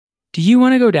Do you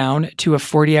want to go down to a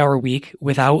 40-hour week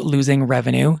without losing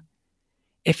revenue?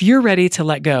 If you're ready to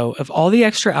let go of all the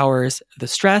extra hours, the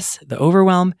stress, the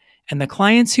overwhelm, and the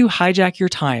clients who hijack your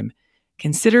time,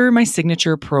 consider my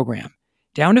signature program,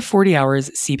 Down to 40 Hours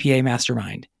CPA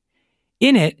Mastermind.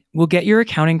 In it, we'll get your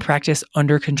accounting practice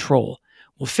under control.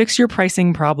 We'll fix your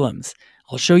pricing problems.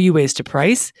 I'll show you ways to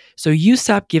price so you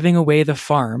stop giving away the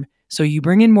farm so you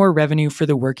bring in more revenue for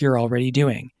the work you're already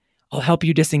doing. I'll help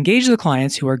you disengage the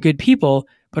clients who are good people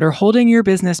but are holding your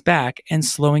business back and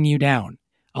slowing you down.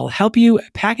 I'll help you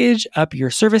package up your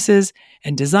services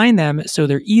and design them so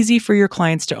they're easy for your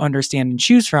clients to understand and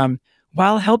choose from,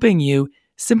 while helping you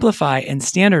simplify and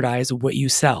standardize what you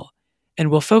sell.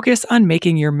 And we'll focus on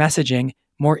making your messaging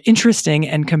more interesting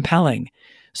and compelling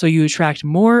so you attract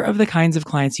more of the kinds of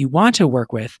clients you want to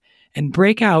work with and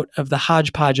break out of the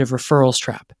hodgepodge of referrals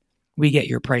trap. We get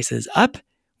your prices up.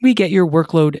 We get your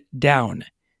workload down.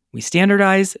 We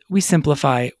standardize, we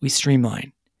simplify, we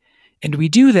streamline. And we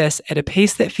do this at a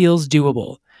pace that feels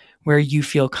doable, where you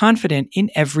feel confident in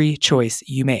every choice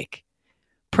you make.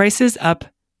 Prices up,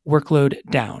 workload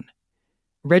down.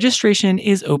 Registration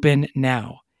is open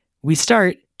now. We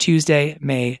start Tuesday,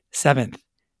 May 7th.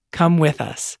 Come with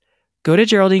us. Go to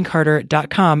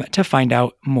GeraldineCarter.com to find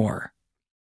out more.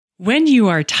 When you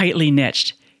are tightly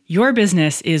niched, your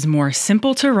business is more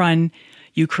simple to run,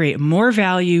 you create more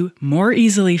value more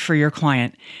easily for your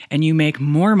client, and you make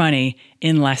more money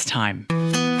in less time.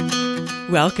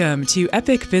 Welcome to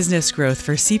Epic Business Growth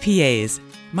for CPAs.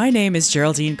 My name is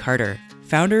Geraldine Carter,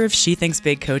 founder of She Thinks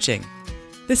Big Coaching.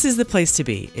 This is the place to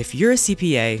be if you're a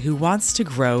CPA who wants to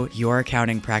grow your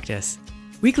accounting practice.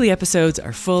 Weekly episodes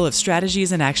are full of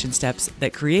strategies and action steps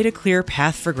that create a clear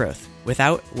path for growth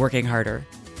without working harder.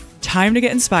 Time to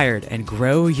get inspired and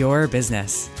grow your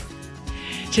business.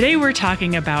 Today we're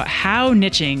talking about how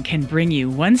niching can bring you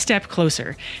one step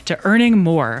closer to earning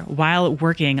more while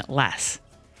working less.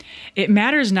 It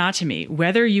matters not to me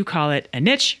whether you call it a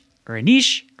niche or a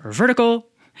niche or vertical.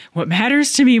 What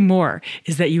matters to me more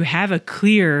is that you have a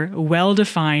clear,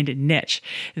 well-defined niche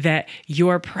that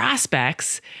your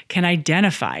prospects can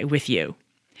identify with you.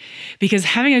 Because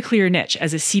having a clear niche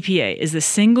as a CPA is the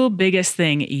single biggest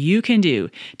thing you can do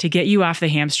to get you off the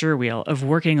hamster wheel of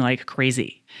working like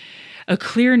crazy. A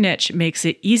clear niche makes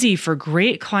it easy for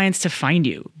great clients to find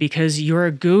you because you're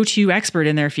a go-to expert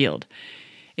in their field.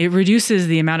 It reduces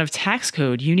the amount of tax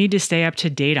code you need to stay up to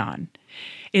date on.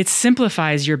 It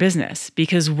simplifies your business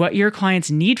because what your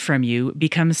clients need from you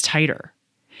becomes tighter.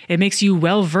 It makes you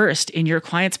well-versed in your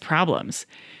clients' problems.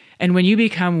 And when you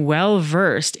become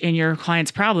well-versed in your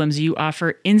clients' problems, you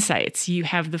offer insights. You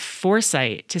have the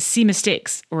foresight to see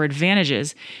mistakes or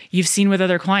advantages you've seen with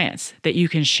other clients that you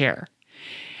can share.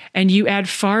 And you add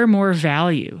far more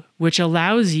value, which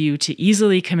allows you to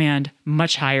easily command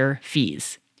much higher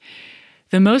fees.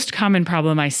 The most common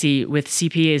problem I see with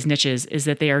CPAs' niches is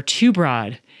that they are too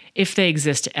broad, if they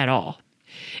exist at all.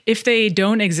 If they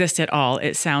don't exist at all,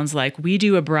 it sounds like we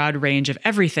do a broad range of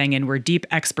everything and we're deep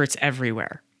experts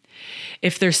everywhere.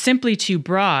 If they're simply too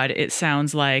broad, it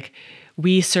sounds like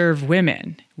we serve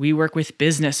women, we work with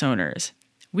business owners,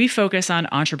 we focus on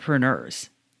entrepreneurs.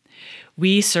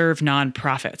 We serve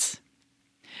nonprofits.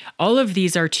 All of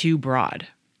these are too broad.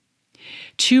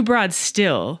 Too broad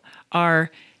still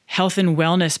are health and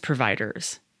wellness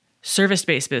providers,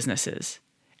 service-based businesses,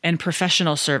 and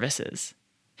professional services.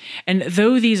 And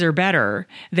though these are better,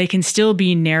 they can still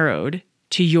be narrowed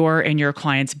to your and your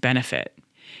client's benefit.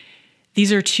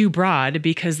 These are too broad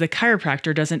because the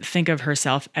chiropractor doesn't think of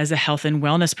herself as a health and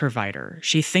wellness provider.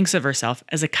 She thinks of herself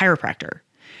as a chiropractor.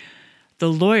 The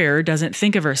lawyer doesn't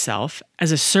think of herself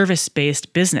as a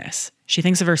service-based business. She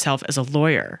thinks of herself as a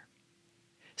lawyer.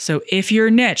 So if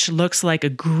your niche looks like a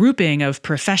grouping of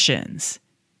professions,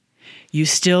 you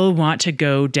still want to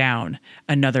go down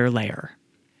another layer.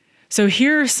 So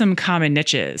here are some common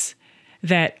niches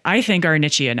that I think are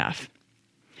niche enough.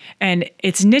 And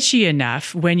it's niche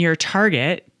enough when your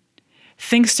target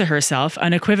thinks to herself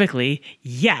unequivocally,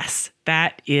 yes,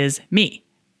 that is me.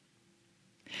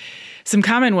 Some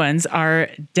common ones are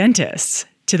dentists,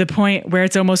 to the point where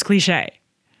it's almost cliche.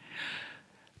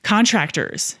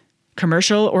 Contractors,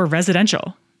 commercial or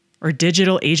residential, or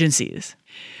digital agencies.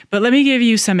 But let me give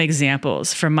you some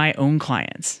examples from my own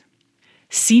clients.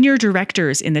 Senior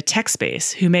directors in the tech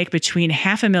space who make between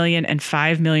 $500,000 and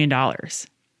 $5 million.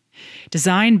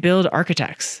 Design build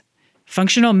architects,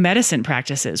 functional medicine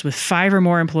practices with 5 or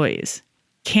more employees,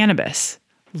 cannabis,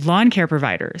 lawn care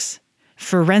providers,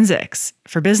 forensics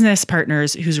for business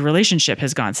partners whose relationship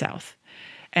has gone south,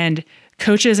 and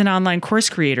coaches and online course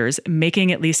creators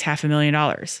making at least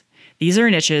 $500,000. These are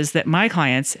niches that my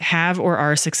clients have or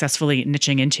are successfully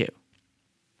niching into.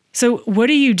 So what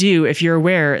do you do if you're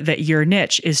aware that your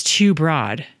niche is too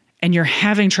broad and you're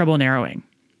having trouble narrowing?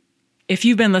 If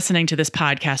you've been listening to this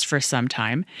podcast for some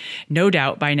time, no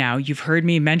doubt by now you've heard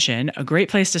me mention a great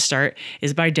place to start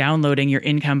is by downloading your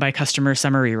income by customer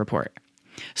summary report.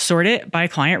 Sort it by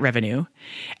client revenue,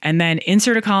 and then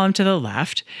insert a column to the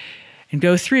left and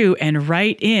go through and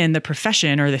write in the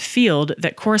profession or the field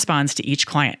that corresponds to each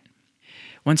client.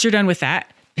 Once you're done with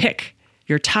that, pick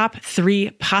your top 3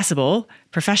 possible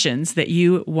professions that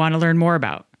you want to learn more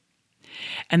about.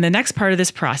 And the next part of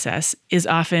this process is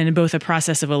often both a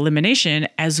process of elimination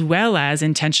as well as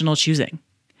intentional choosing.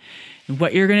 And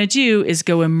what you're going to do is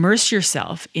go immerse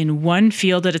yourself in one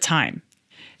field at a time.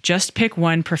 Just pick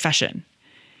one profession.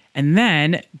 And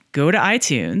then go to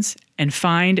iTunes and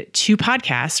find 2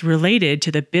 podcasts related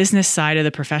to the business side of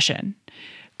the profession.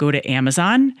 Go to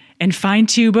Amazon and find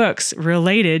 2 books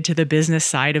related to the business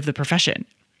side of the profession.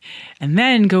 And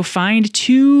then go find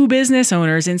 2 business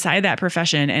owners inside that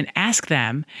profession and ask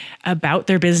them about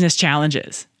their business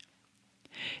challenges.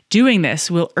 Doing this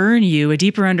will earn you a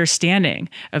deeper understanding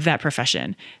of that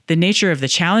profession, the nature of the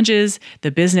challenges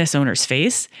the business owners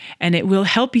face, and it will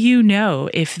help you know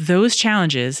if those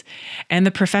challenges and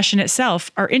the profession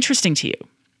itself are interesting to you.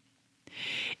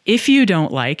 If you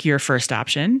don't like your first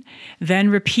option, then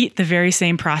repeat the very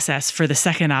same process for the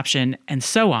second option and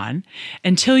so on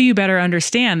until you better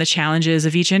understand the challenges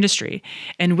of each industry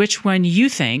and which one you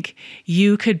think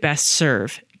you could best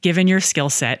serve given your skill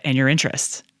set and your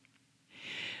interests.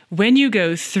 When you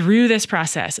go through this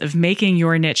process of making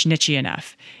your niche niche-y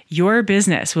enough, your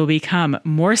business will become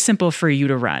more simple for you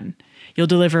to run. You'll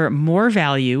deliver more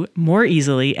value more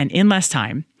easily and in less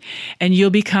time, and you'll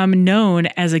become known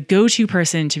as a go-to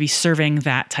person to be serving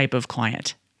that type of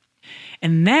client.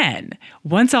 And then,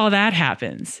 once all that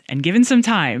happens, and given some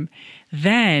time,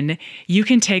 then you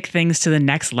can take things to the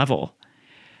next level,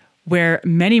 where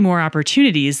many more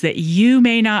opportunities that you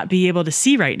may not be able to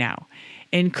see right now,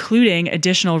 including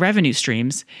additional revenue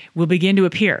streams, will begin to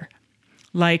appear,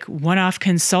 like one-off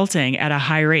consulting at a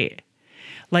high rate,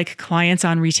 like clients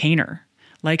on retainer,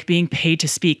 like being paid to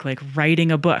speak, like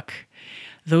writing a book.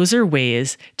 Those are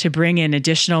ways to bring in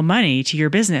additional money to your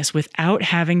business without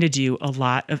having to do a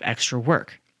lot of extra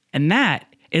work. And that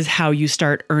is how you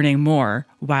start earning more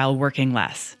while working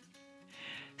less.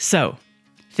 So,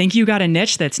 think you got a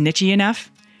niche that's niche-y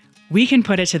enough? We can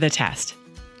put it to the test.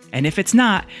 And if it's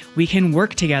not, we can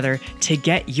work together to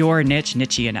get your niche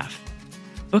niche-y enough.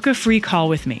 Book a free call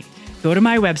with me. Go to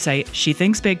my website,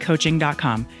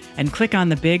 shethinksbigcoaching.com, and click on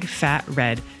the big, fat,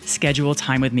 red Schedule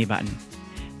Time With Me button.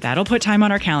 That'll put time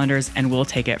on our calendars, and we'll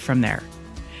take it from there.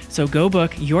 So go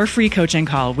book your free coaching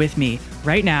call with me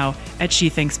right now at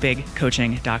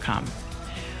shethinksbigcoaching.com.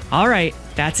 All right,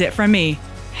 that's it from me.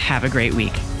 Have a great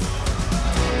week.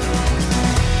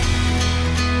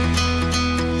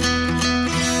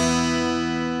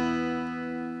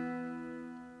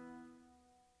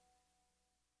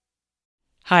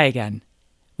 Hi again.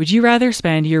 Would you rather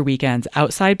spend your weekends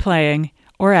outside playing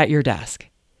or at your desk?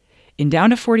 In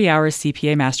Down to 40 Hours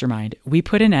CPA Mastermind, we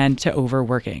put an end to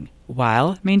overworking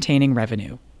while maintaining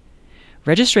revenue.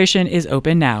 Registration is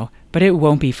open now, but it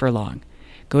won't be for long.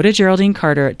 Go to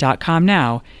GeraldineCarter.com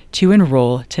now to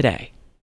enroll today.